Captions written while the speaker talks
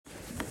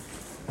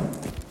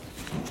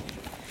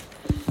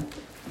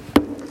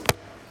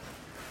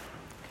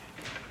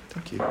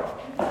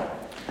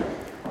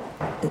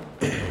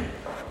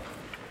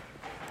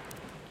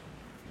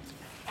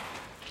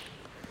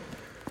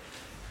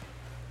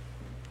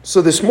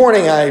So this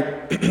morning I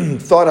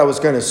thought I was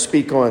going to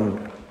speak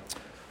on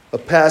a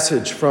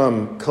passage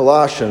from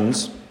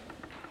Colossians,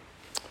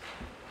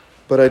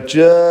 but I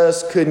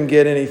just couldn't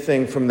get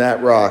anything from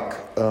that rock.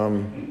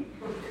 So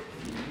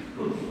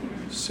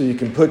you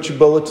can put your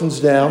bulletins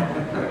down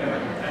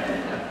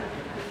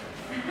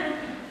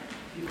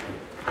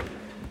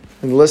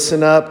and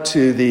listen up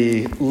to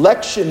the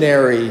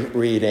lectionary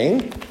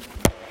reading,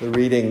 the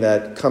reading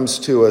that comes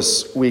to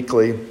us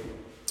weekly.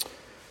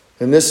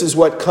 And this is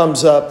what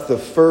comes up the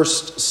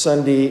first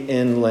Sunday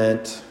in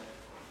Lent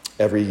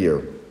every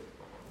year.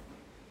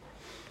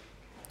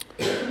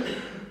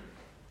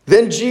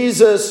 Then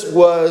Jesus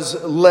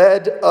was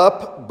led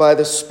up by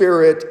the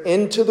Spirit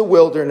into the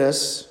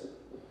wilderness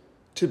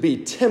to be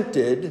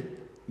tempted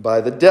by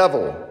the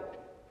devil.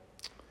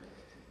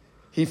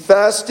 He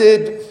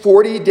fasted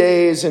 40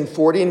 days and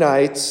 40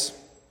 nights,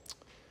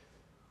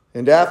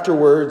 and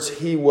afterwards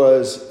he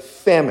was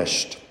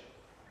famished.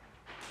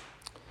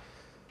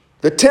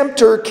 The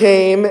tempter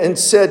came and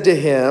said to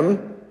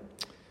him,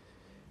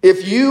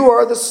 "If you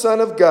are the Son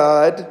of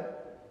God,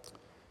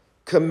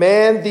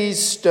 command these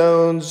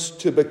stones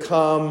to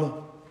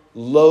become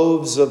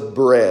loaves of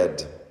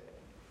bread."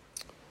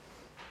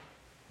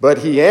 But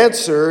he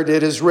answered,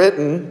 "It is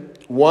written,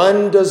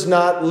 one does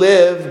not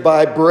live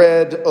by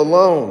bread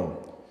alone,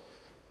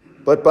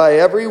 but by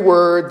every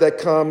word that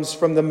comes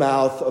from the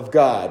mouth of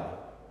God."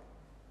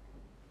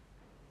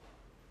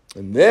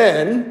 And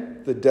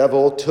then the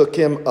devil took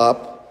him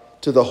up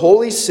to the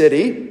holy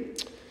city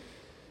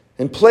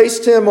and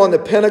placed him on the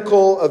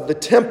pinnacle of the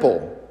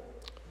temple,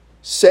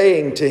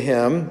 saying to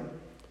him,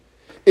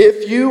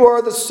 "If you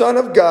are the Son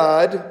of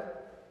God,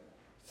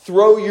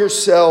 throw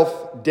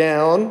yourself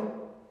down,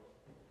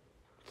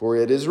 for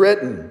it is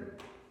written,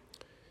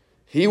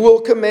 He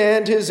will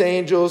command His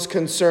angels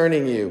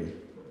concerning you,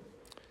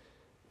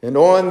 and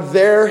on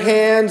their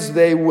hands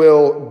they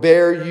will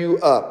bear you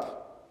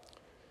up,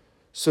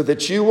 so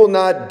that you will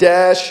not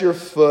dash your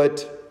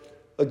foot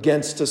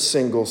against a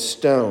single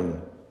stone."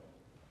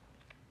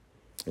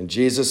 And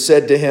Jesus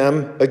said to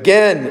him,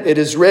 "Again, it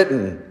is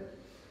written,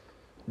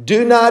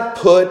 do not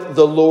put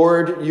the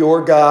Lord your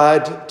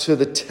God to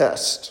the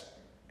test."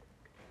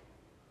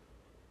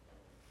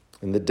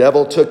 And the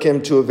devil took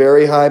him to a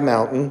very high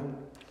mountain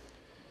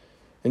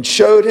and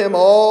showed him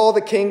all the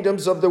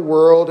kingdoms of the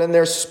world and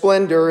their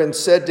splendor, and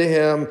said to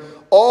him,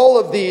 "All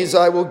of these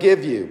I will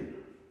give you,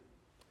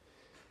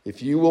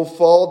 if you will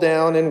fall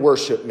down and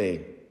worship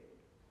me."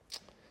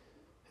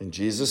 And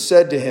Jesus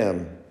said to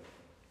him,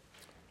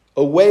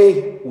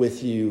 "Away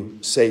with you,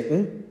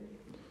 Satan,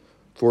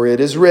 for it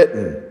is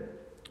written,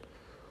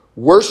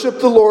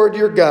 worship the Lord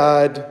your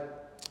God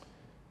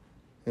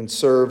and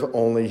serve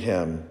only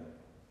him."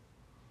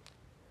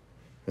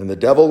 And the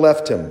devil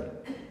left him.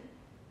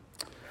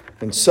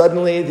 And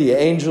suddenly the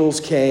angels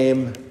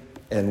came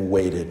and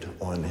waited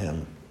on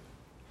him.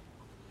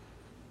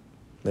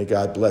 May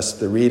God bless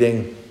the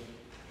reading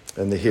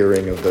and the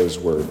hearing of those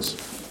words.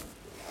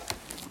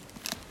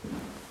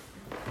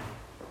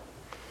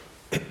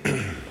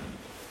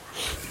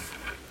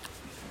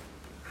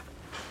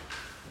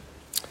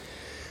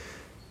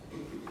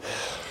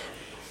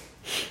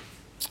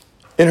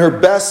 In her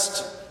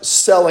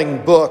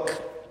best-selling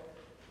book,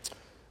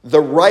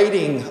 The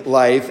Writing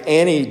Life,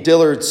 Annie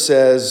Dillard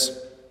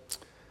says,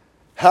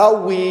 "How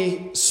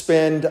we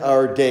spend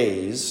our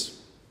days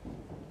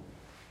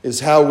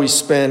is how we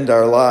spend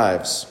our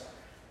lives.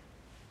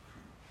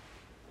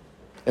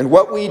 And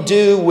what we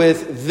do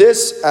with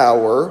this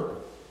hour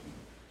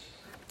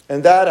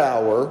and that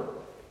hour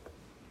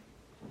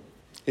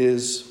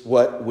is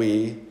what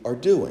we are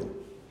doing."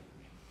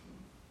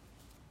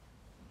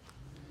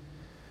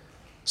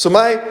 So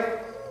my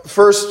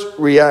first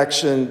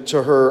reaction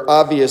to her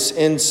obvious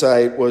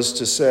insight was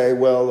to say,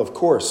 well, of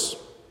course.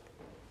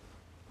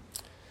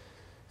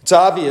 It's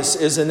obvious,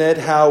 isn't it?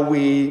 How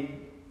we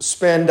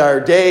spend our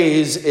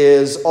days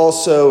is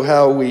also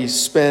how we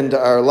spend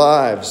our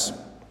lives.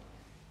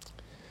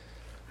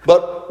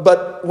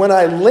 But when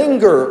I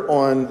linger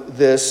on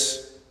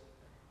this,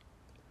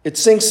 it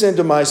sinks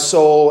into my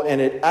soul and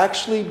it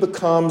actually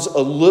becomes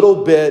a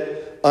little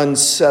bit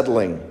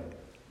unsettling.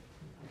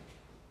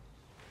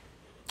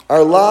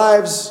 Our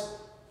lives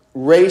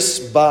race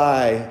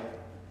by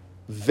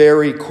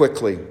very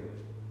quickly.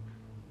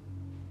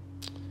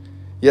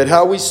 Yet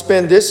how we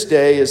spend this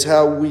day is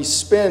how we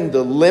spend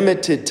the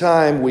limited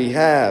time we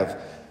have.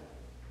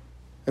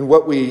 And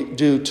what we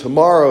do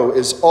tomorrow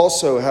is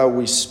also how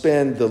we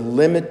spend the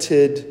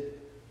limited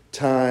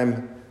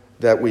time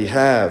that we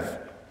have.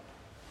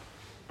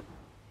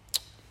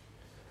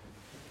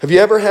 Have you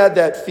ever had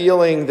that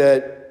feeling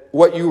that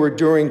what you are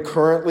doing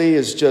currently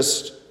is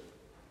just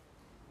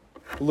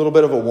a little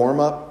bit of a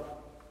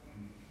warm-up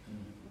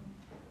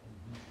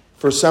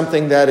for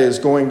something that is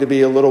going to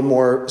be a little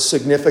more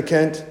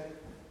significant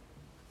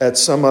at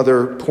some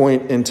other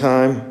point in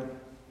time?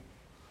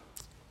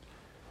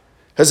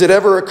 Has it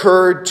ever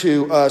occurred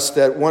to us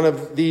that one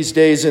of these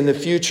days in the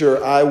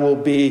future, I will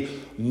be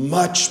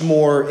much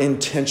more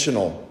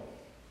intentional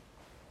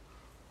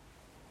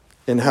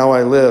in how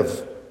I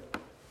live?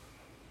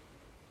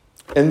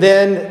 And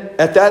then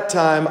at that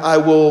time, I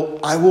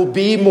will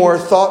be more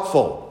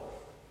thoughtful.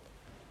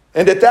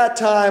 And at that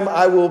time,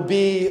 I will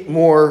be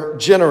more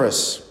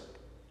generous.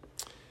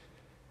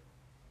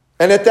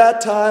 And at that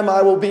time,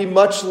 I will be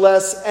much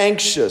less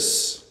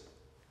anxious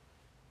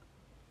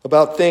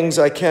about things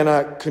I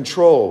cannot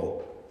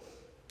control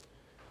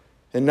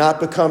and not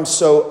become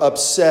so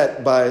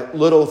upset by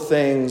little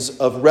things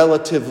of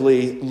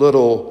relatively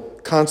little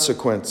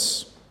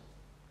consequence.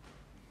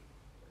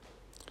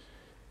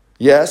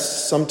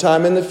 Yes,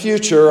 sometime in the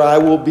future, I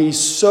will be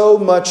so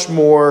much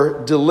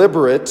more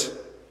deliberate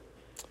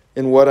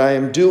in what I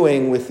am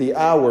doing with the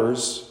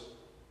hours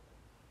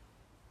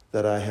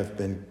that I have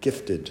been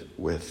gifted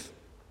with.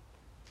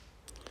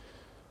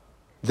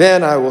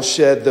 Then I will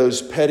shed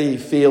those petty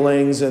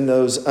feelings and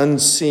those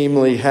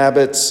unseemly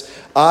habits.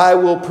 I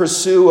will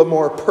pursue a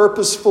more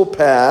purposeful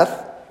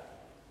path.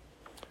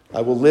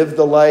 I will live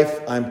the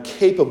life I'm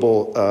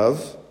capable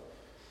of,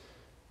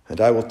 and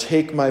I will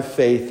take my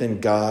faith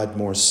in God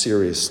more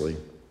seriously.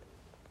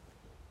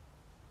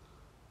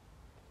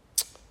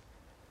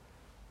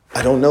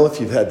 I don't know if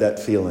you've had that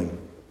feeling.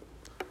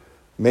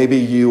 Maybe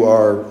you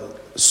are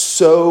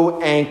so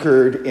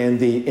anchored in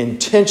the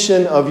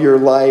intention of your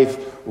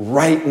life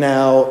right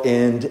now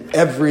in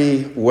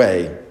every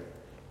way.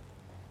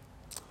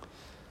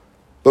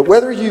 But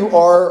whether you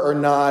are or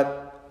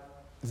not,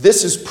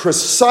 this is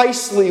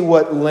precisely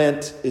what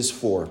Lent is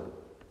for.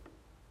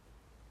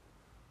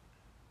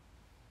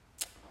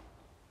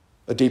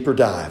 A deeper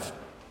dive.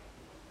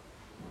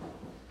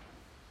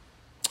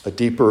 A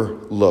deeper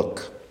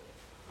look.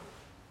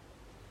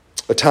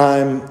 A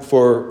time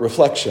for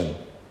reflection.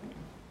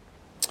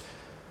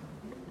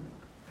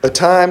 A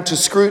time to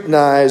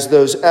scrutinize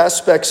those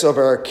aspects of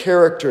our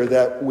character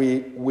that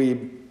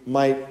we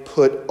might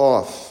put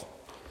off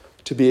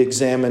to be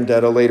examined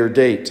at a later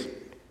date.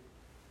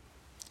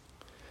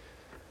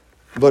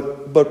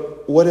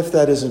 But what if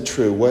that isn't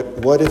true?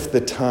 What if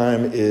the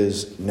time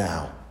is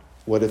now?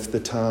 What if the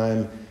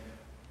time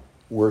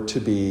were to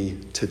be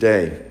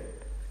today?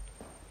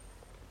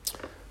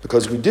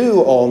 Because we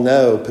do all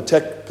know,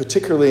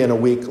 particularly in a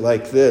week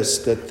like this,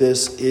 that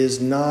this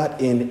is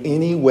not in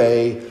any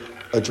way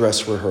a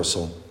dress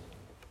rehearsal.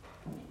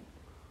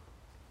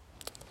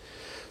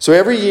 So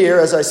every year,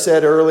 as I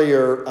said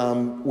earlier,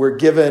 we're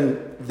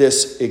given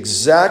this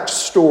exact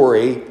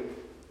story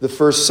the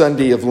first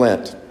Sunday of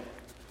Lent.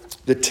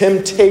 The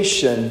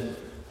temptation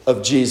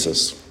of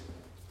Jesus.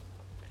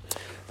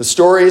 The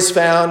story is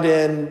found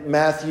in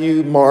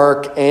Matthew,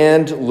 Mark,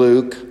 and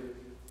Luke,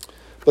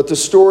 but the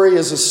story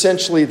is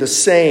essentially the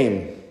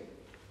same.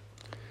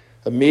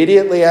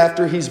 Immediately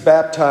after he's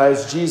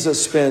baptized,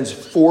 Jesus spends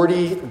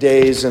 40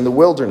 days in the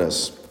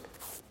wilderness.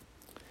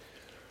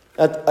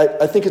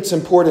 I think it's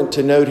important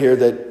to note here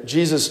that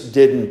Jesus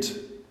didn't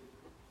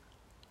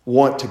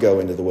want to go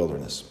into the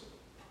wilderness.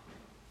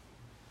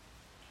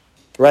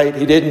 Right?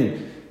 He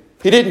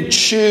didn't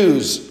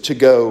choose to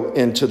go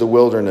into the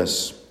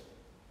wilderness.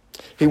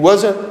 He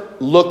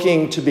wasn't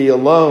looking to be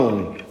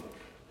alone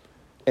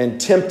and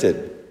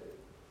tempted.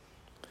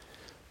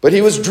 But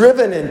he was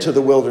driven into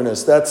the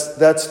wilderness.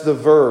 That's the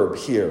verb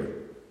here.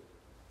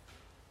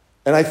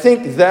 And I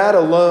think that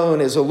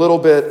alone is a little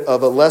bit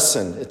of a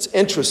lesson. It's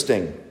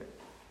interesting.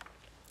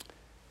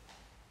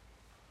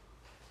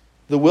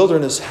 The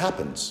wilderness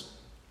happens.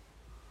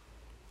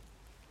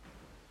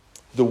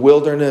 The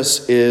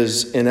wilderness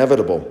is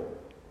inevitable.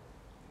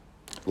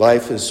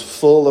 Life is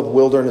full of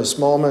wilderness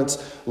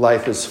moments.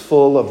 Life is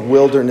full of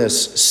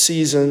wilderness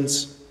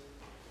seasons.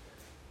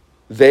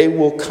 They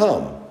will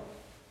come.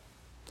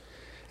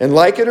 And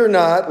like it or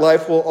not,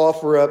 life will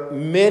offer up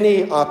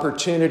many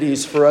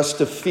opportunities for us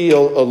to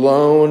feel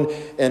alone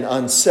and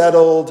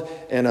unsettled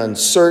and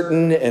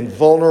uncertain and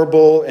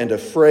vulnerable and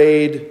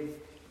afraid.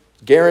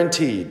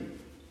 Guaranteed.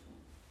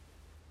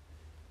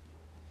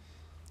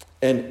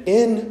 And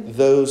in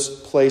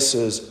those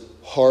places,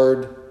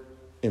 hard,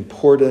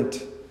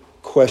 important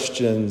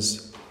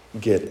questions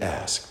get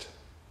asked.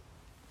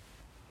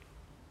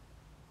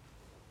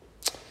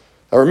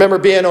 I remember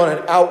being on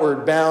an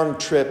outward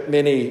bound trip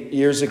many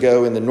years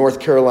ago in the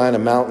North Carolina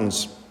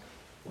mountains.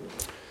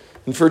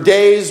 And for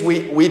days,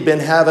 we'd been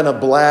having a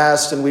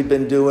blast, and we'd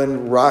been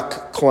doing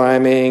rock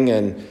climbing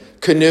and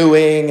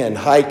canoeing and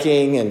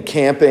hiking and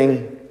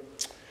camping.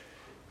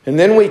 And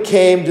then we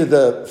came to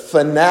the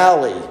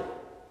finale,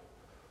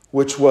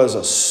 which was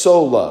a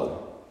solo.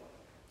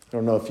 I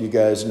don't know if you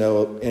guys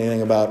know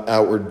anything about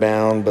Outward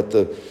Bound, but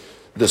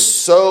the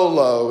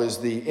solo is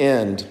the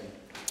end.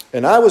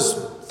 And I was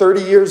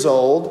 30 years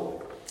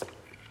old,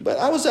 but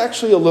I was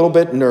actually a little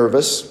bit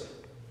nervous.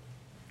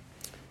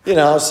 You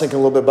know, I was thinking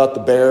a little bit about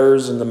the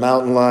bears and the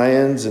mountain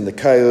lions and the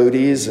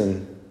coyotes.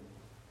 And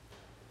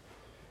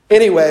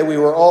anyway, we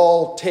were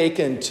all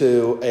taken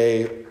to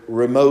a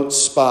remote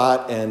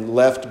spot and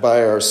left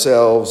by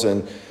ourselves.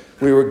 And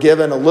we were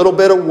given a little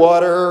bit of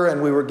water,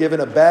 and we were given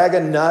a bag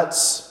of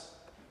nuts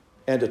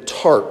and a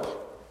tarp.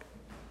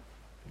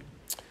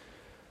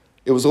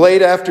 It was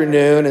late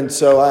afternoon, and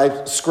so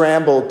I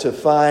scrambled to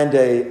find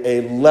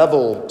a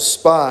level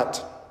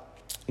spot.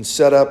 and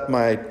set up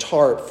my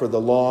tarp for the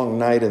long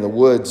night in the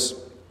woods.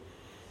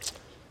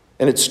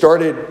 And it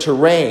started to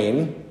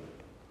rain.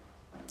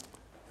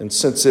 And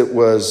since it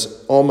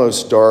was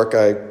almost dark,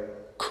 I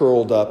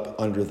curled up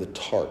under the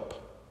tarp.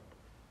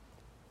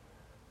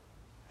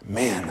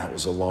 Man, that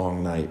was a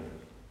long night.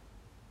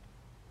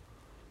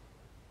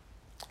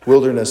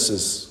 Wilderness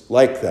is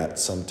like that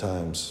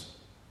sometimes.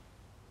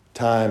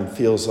 Time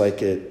feels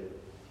like it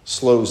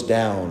slows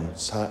down.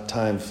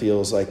 Time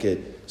feels like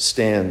it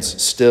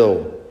stands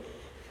still.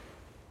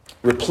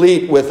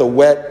 Replete with a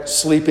wet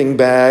sleeping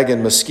bag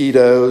and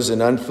mosquitoes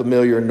and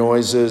unfamiliar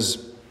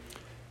noises.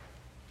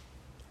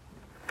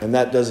 And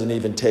that doesn't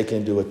even take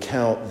into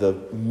account the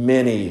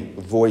many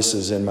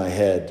voices in my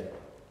head.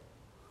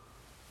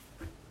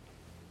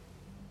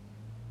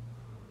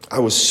 I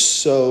was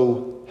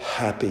so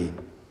happy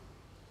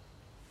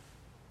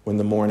when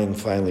the morning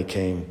finally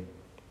came.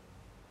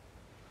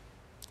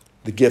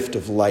 The gift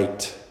of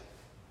light.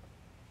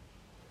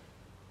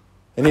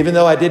 And even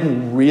though I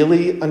didn't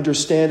really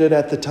understand it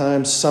at the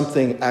time,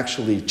 something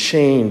actually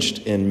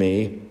changed in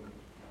me.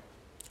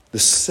 The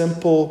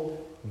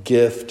simple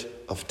gift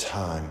of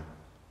time.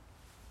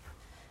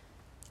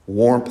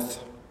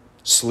 Warmth,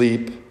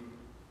 sleep,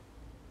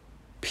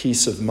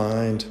 peace of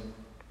mind.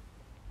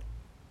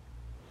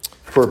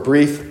 For a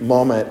brief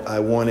moment,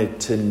 I wanted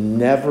to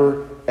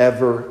never,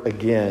 ever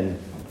again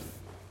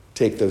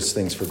take those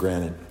things for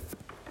granted.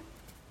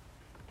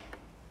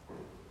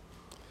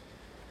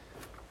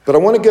 But I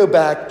want to go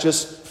back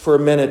just for a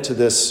minute to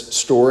this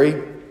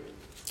story,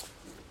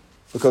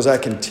 because I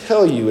can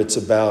tell you it's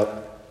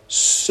about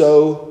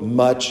so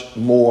much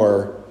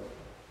more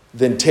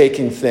than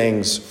taking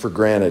things for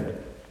granted.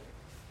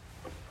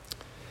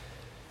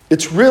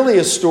 It's really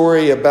a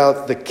story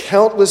about the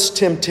countless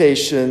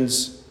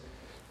temptations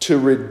to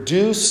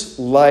reduce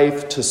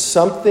life to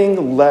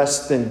something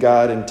less than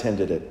God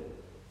intended it.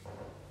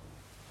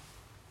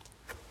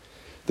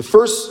 The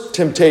first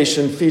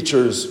temptation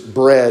features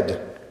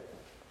bread,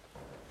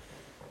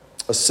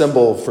 a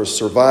symbol for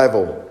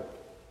survival.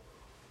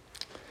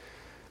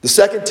 The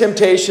second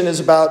temptation is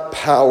about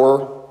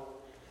power,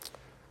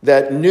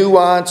 that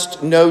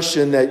nuanced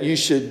notion that you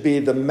should be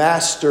the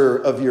master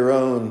of your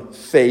own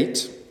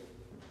fate.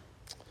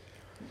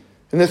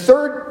 And the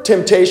third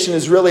temptation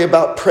is really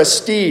about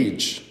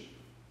prestige.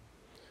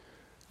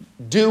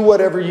 Do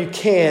whatever you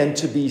can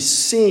to be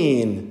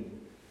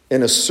seen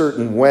in a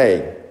certain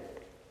way.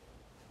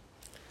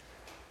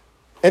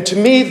 And to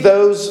me,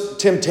 those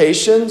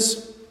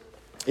temptations,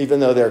 even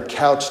though they're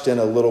couched in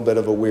a little bit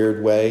of a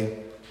weird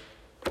way,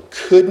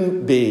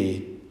 couldn't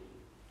be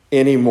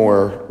any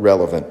more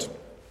relevant.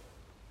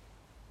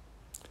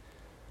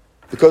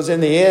 Because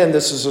in the end,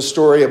 this is a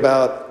story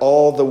about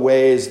all the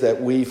ways that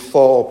we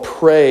fall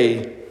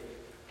prey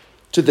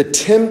to the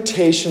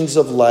temptations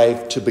of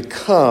life to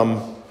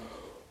become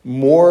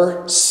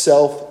more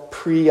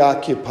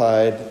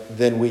self-preoccupied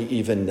than we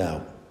even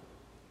know.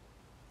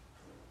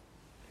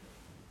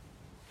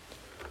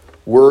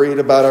 Worried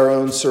about our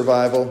own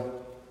survival,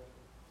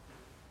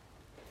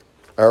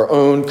 our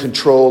own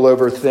control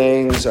over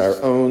things,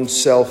 our own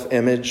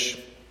self-image.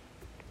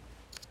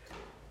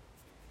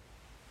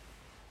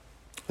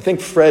 I think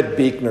Fred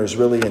Buechner is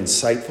really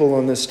insightful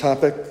on this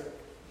topic.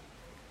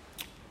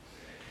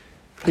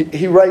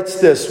 He writes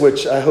this,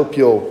 which I hope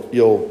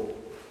you'll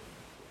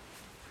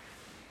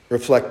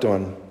reflect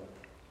on.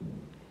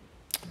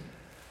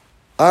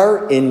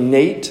 Our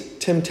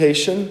innate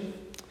temptation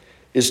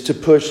is to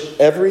push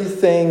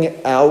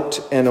everything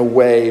out and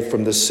away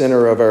from the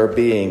center of our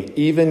being,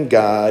 even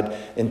God,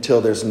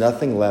 until there's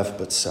nothing left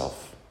but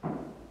self.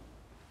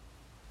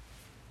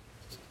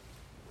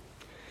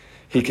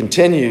 He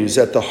continues,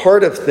 at the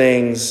heart of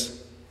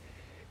things,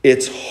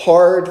 it's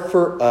hard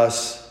for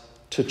us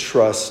to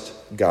trust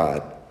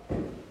God.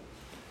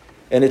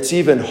 And it's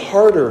even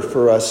harder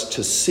for us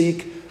to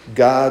seek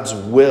God's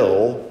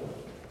will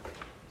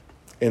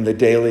in the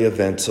daily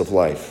events of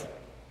life.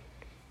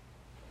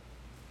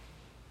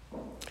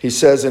 He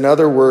says, in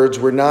other words,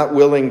 we're not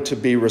willing to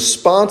be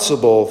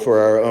responsible for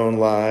our own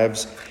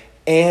lives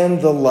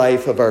and the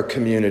life of our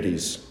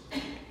communities.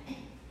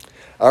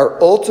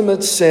 Our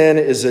ultimate sin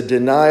is a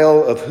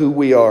denial of who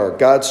we are,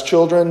 God's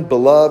children,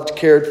 beloved,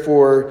 cared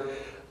for,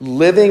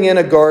 living in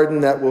a garden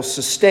that will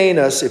sustain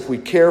us if we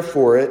care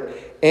for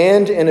it,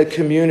 and in a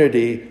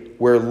community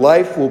where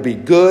life will be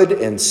good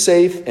and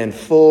safe and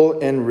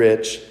full and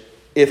rich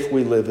if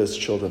we live as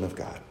children of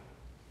God.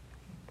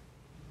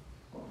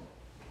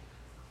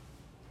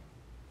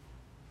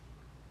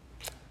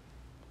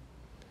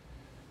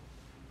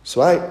 So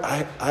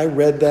I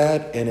read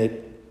that, and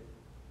it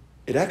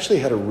actually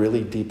had a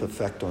really deep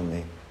effect on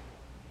me.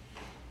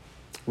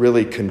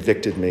 Really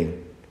convicted me.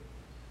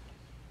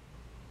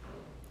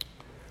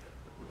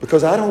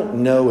 Because I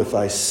don't know if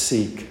I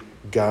seek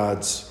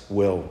God's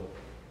will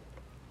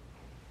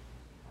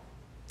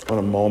on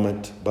a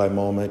moment by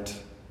moment,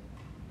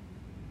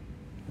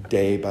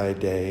 day by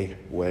day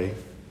way.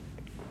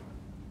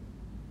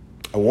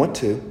 I want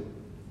to.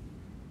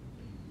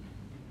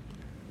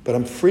 But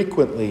I'm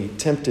frequently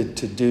tempted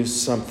to do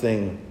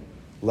something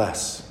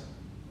less.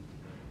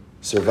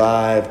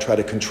 Survive, try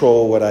to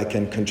control what I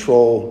can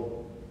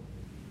control,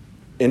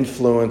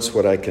 influence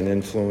what I can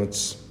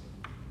influence.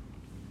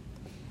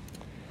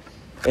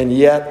 And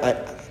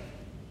yet,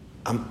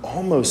 I'm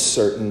almost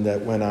certain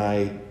that when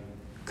I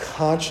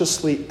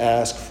consciously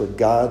ask for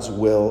God's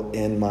will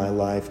in my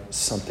life,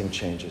 something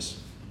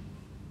changes.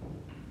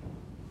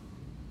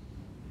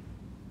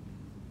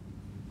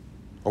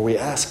 Are we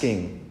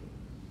asking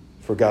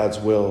for God's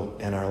will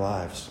in our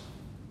lives?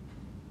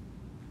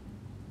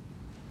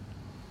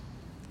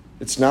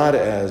 It's not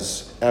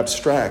as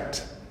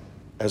abstract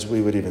as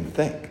we would even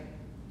think.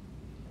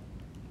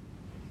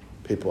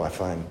 I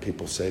find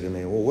people say to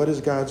me, well, what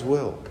is God's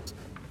will?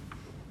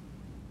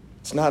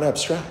 It's not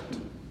abstract.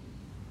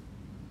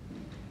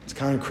 It's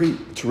concrete.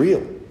 It's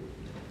real.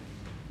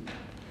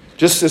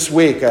 Just this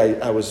week,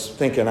 I was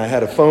thinking, I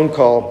had a phone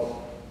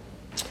call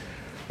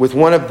with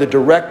one of the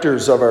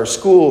directors of our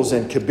schools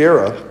in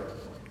Kibera,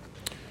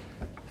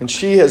 and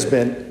she has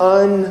been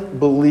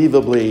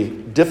unbelievably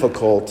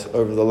difficult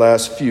over the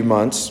last few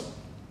months.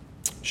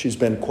 She's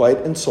been quite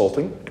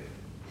insulting.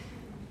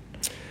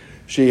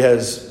 She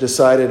has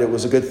decided it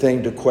was a good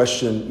thing to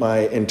question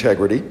my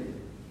integrity.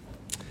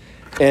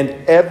 And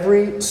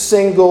every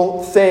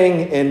single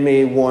thing in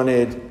me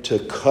wanted to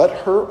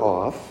cut her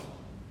off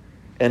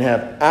and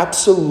have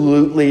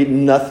absolutely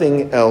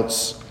nothing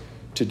else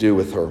to do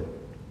with her.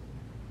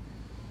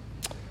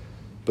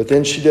 But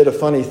then she did a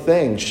funny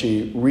thing.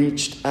 She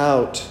reached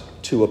out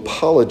to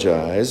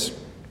apologize.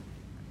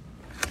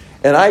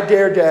 And I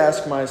dared to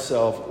ask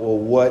myself, well,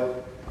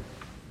 what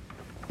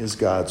is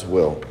God's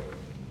will?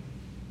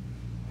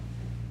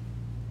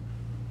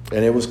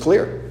 And it was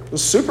clear. It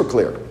was super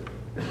clear.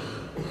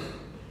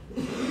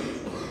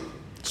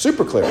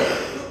 Super clear.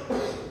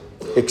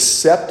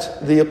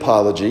 Accept the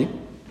apology.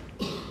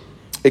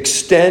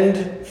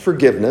 Extend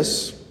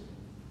forgiveness.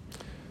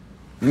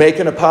 Make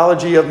an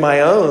apology of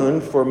my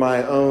own for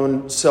my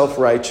own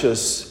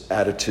self-righteous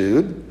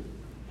attitude.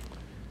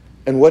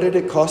 And what did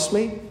it cost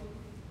me?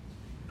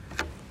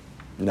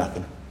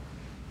 Nothing.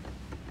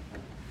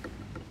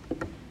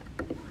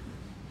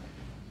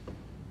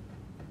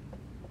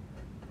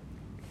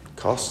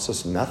 Costs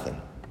us nothing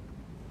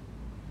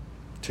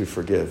to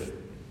forgive.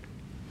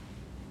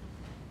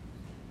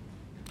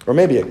 Or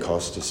maybe it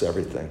cost us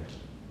everything.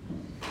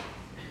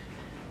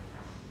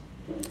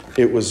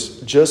 It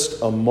was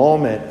just a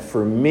moment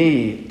for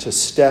me to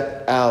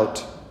step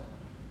out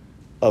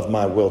of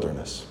my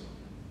wilderness.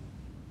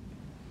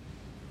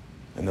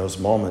 And those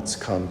moments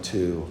come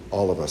to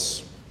all of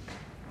us.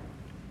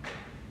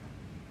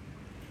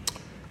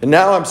 And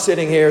now I'm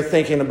sitting here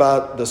thinking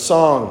about the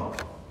song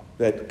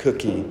that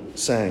Cookie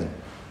sang.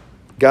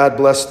 God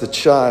bless the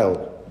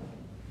child.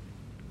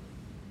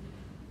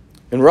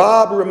 And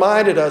Rob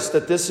reminded us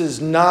that this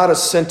is not a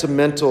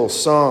sentimental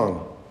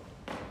song.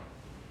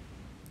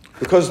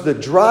 Because the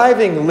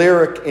driving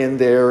lyric in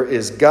there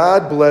is,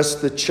 God bless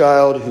the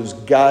child who's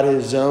got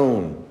his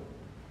own.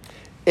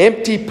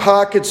 Empty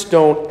pockets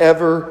don't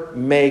ever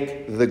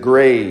make the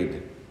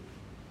grade.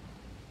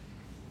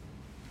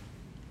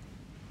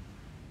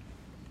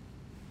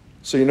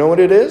 So you know what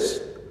it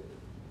is?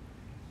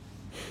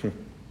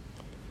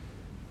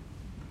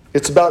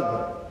 It's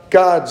about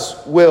God's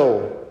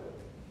will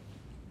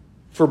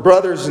for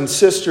brothers and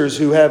sisters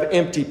who have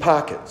empty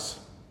pockets.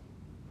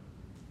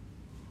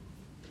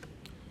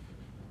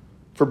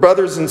 For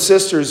brothers and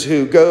sisters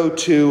who go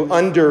to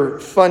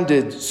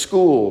underfunded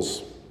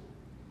schools.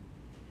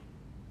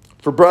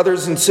 For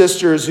brothers and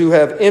sisters who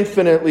have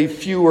infinitely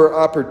fewer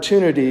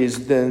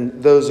opportunities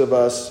than those of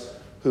us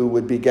who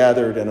would be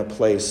gathered in a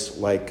place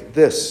like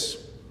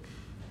this.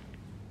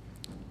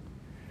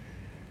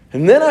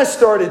 And then I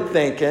started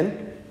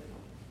thinking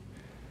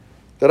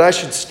that I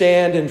should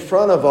stand in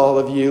front of all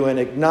of you and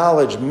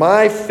acknowledge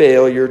my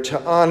failure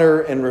to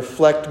honor and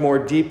reflect more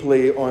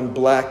deeply on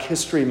Black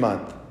History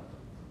Month.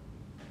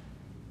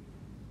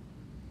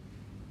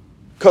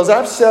 Because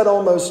I've said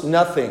almost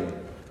nothing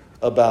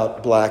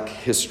about Black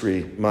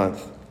History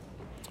Month.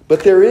 But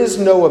there is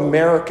no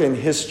American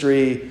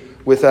history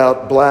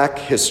without Black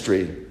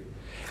history.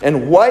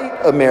 And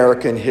white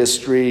American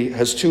history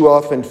has too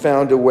often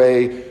found a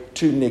way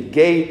to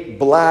negate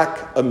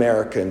Black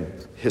American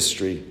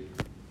history.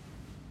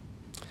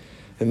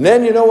 And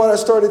then you know what I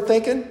started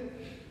thinking?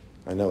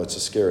 I know it's a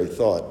scary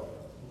thought.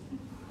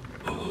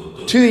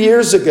 2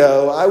 years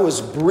ago, I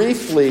was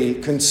briefly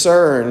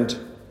concerned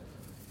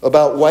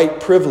about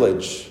white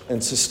privilege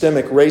and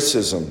systemic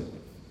racism.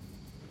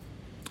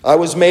 I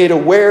was made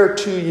aware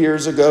 2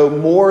 years ago,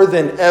 more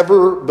than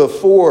ever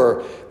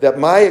before, that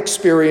my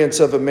experience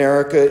of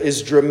America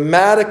is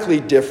dramatically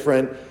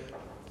different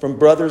from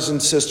brothers and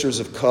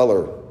sisters of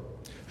color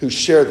who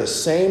share the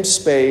same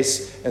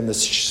space and the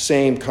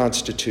same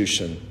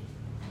Constitution.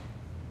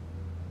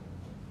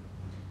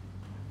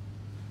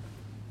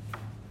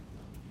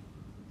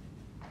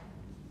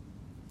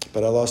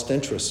 But I lost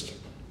interest.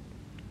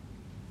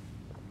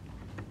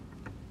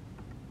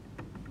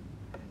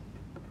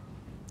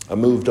 I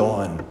moved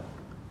on.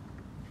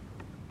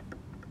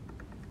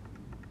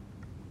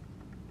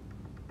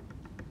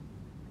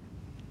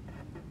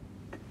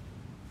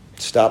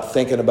 Stop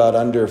thinking about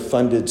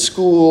underfunded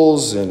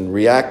schools and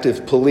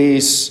reactive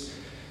police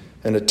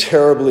and a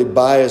terribly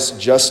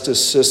biased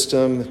justice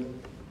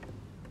system.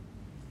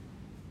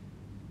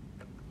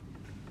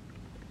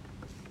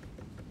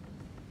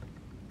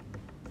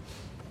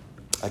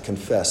 I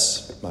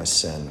confess my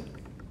sin.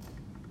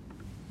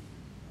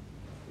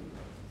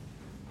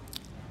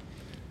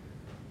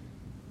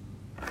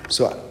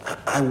 So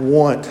I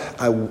want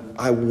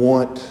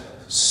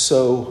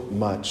so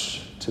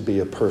much to be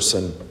a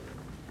person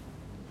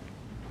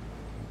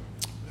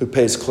who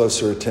pays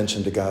closer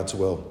attention to God's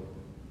will.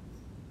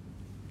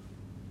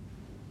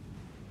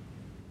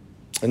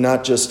 And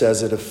not just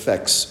as it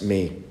affects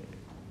me,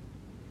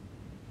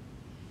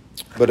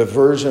 but a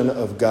version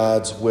of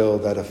God's will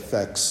that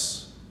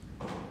affects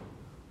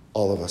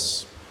all of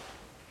us.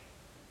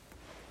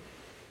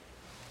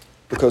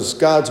 Because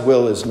God's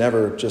will is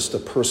never just a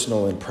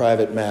personal and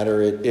private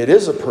matter. It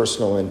is a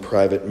personal and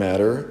private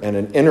matter and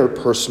an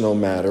interpersonal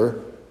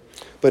matter,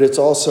 but it's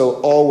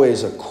also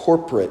always a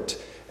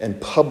corporate and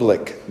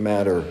public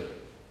matter.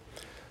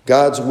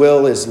 God's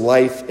will is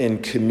life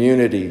in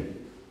community.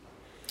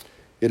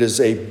 It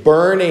is a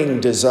burning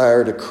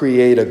desire to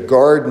create a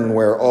garden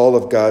where all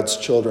of God's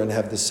children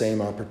have the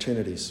same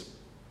opportunities.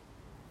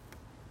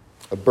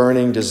 A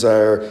burning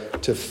desire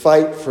to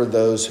fight for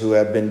those who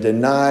have been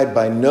denied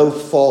by no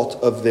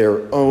fault of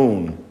their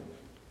own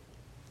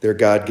their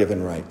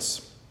God-given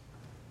rights.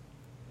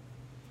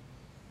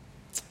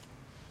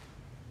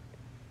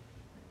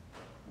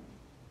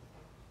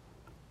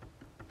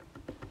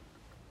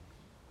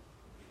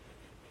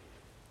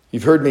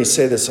 You've heard me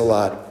say this a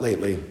lot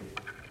lately.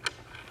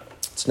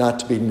 It's not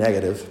to be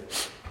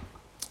negative.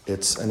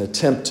 It's an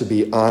attempt to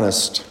be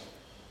honest.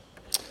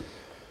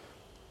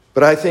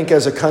 But I think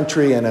as a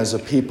country and as a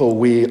people,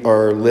 we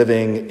are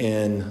living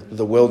in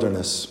the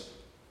wilderness.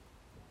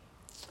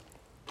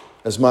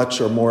 As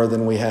much or more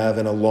than we have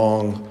in a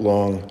long,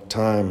 long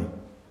time.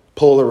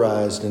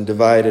 Polarized and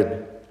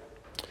divided.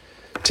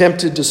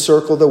 Tempted to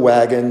circle the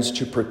wagons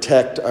to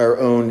protect our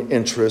own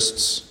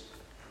interests.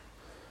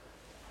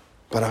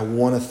 But I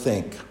want to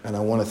think, and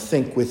I want to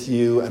think with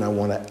you, and I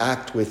want to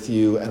act with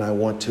you, and I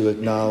want to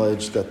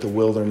acknowledge that the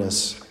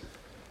wilderness,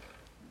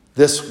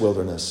 this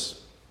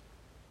wilderness,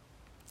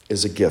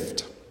 is a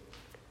gift.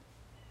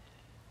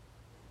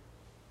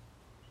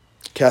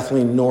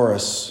 Kathleen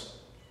Norris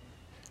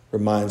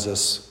reminds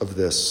us of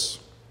this.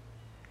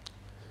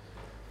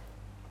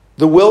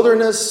 The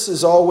wilderness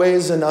is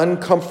always an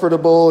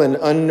uncomfortable and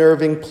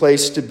unnerving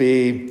place to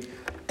be,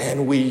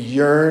 and we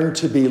yearn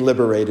to be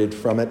liberated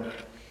from it.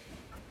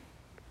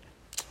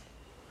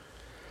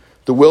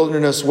 The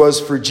wilderness was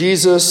for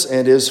Jesus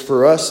and is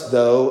for us,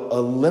 though,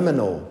 a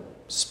liminal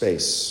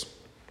space.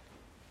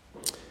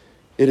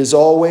 It is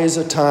always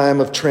a time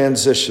of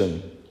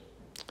transition,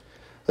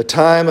 a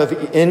time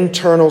of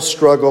internal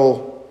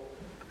struggle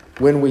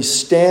when we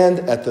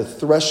stand at the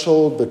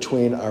threshold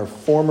between our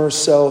former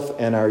self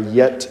and our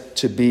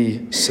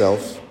yet-to-be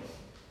self.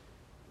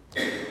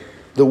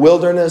 The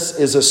wilderness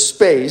is a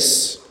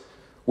space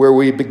where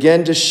we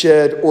begin to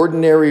shed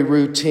ordinary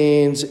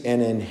routines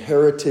and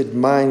inherited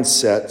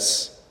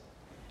mindsets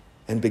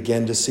and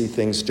begin to see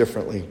things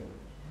differently.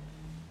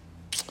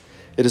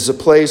 It is a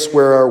place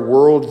where our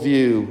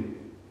worldview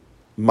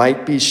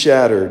might be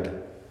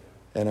shattered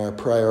and our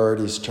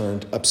priorities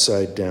turned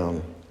upside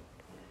down.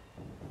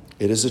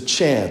 It is a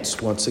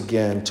chance, once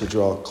again, to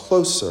draw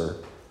closer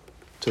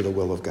to the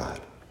will of God.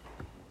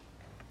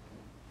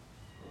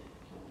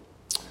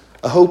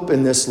 I hope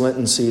in this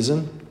Lenten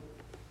season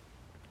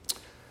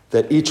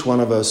that each one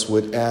of us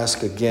would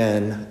ask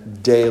again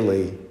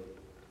daily,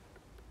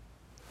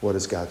 what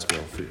is God's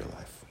will for your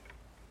life?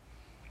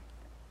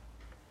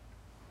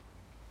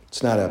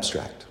 It's not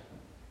abstract.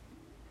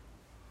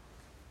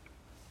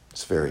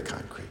 It's very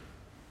concrete.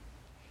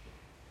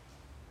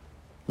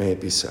 May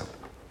it be so.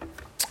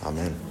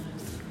 Amen.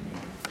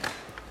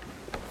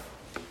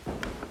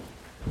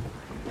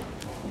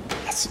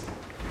 Yes.